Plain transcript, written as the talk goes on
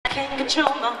can't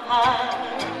control my heart.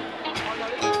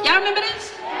 Y'all remember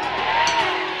this?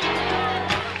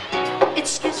 It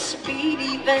gets a beat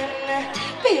even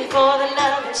before the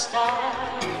love is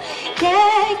started.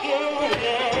 Yeah, yeah,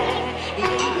 yeah,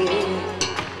 yeah,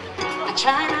 yeah. I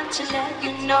try not to let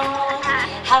you know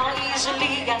how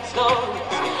easily I go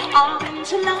off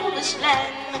into lover's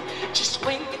land just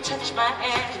when you touch my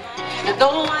hand. And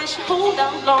though I should hold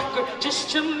out longer just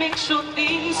to make sure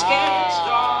things get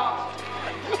strong,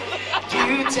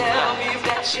 you tell me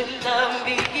that you love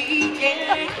me,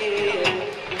 yeah, yeah.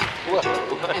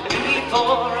 And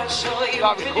before I show you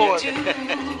what you do,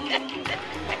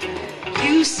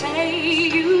 you say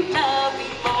you love me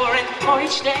more and more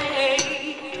each day.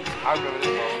 I remember this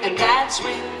song. And that's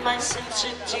when my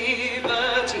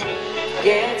sensitivity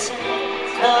gets in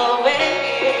the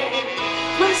way.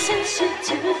 My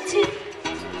sensitivity.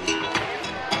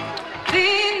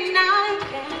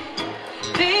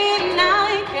 Then I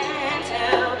can't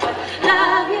help but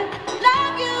love you,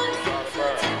 love you.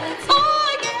 Oh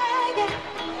yeah, yeah.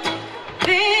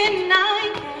 Then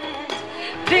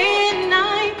I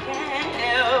can't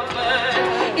help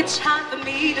but it's hard for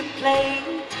me to play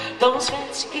those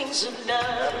fancy games of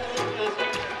love.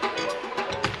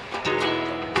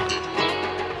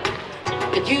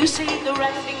 And you say the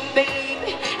right thing,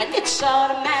 baby, and it's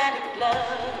automatic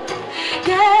love.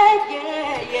 Yeah,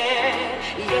 yeah, yeah,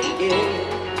 yeah, yeah.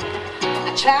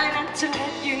 I try not to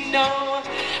let you know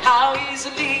how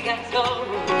easily I go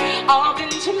off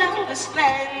into lover's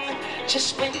land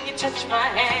just when you touch my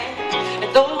hand.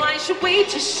 And though I should wait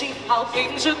to see how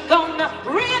things are gonna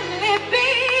really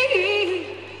be,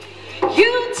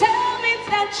 you tell me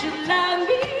that you love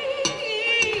me.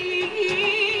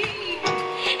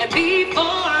 And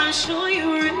before I show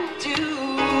you really do,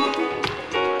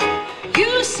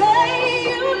 you say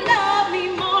you love me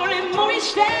more and more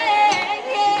each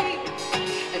day.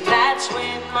 And that's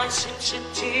when my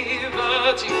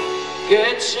sensitivity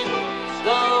gets in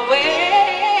the way.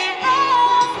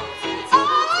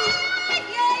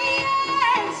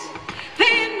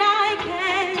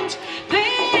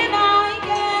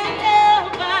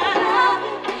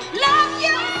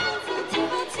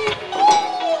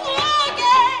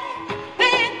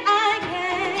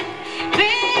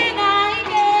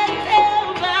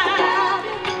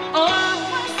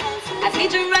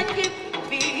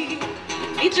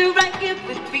 Need you right here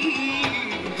with me.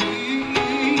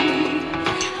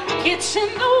 Gets in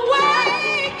the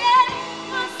way, yeah.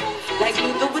 Like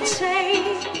Luther would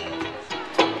say,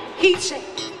 he'd say,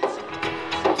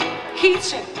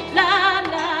 la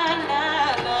la la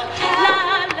la la la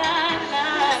la la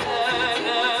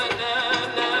la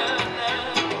la.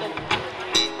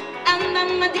 And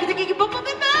I'm a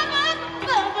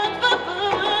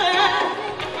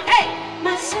hey,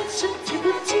 my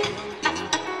sensitivity.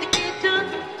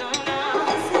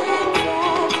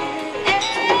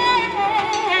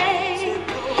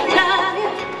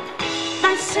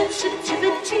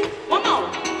 Sensitivity. One more.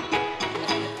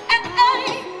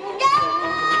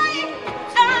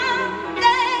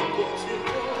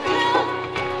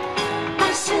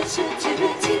 My sensitivity.